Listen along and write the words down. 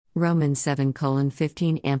Romans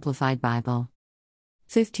 7:15 Amplified Bible.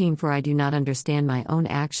 15 For I do not understand my own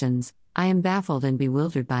actions, I am baffled and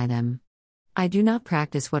bewildered by them. I do not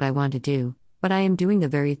practice what I want to do, but I am doing the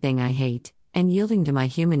very thing I hate, and yielding to my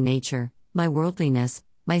human nature, my worldliness,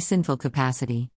 my sinful capacity.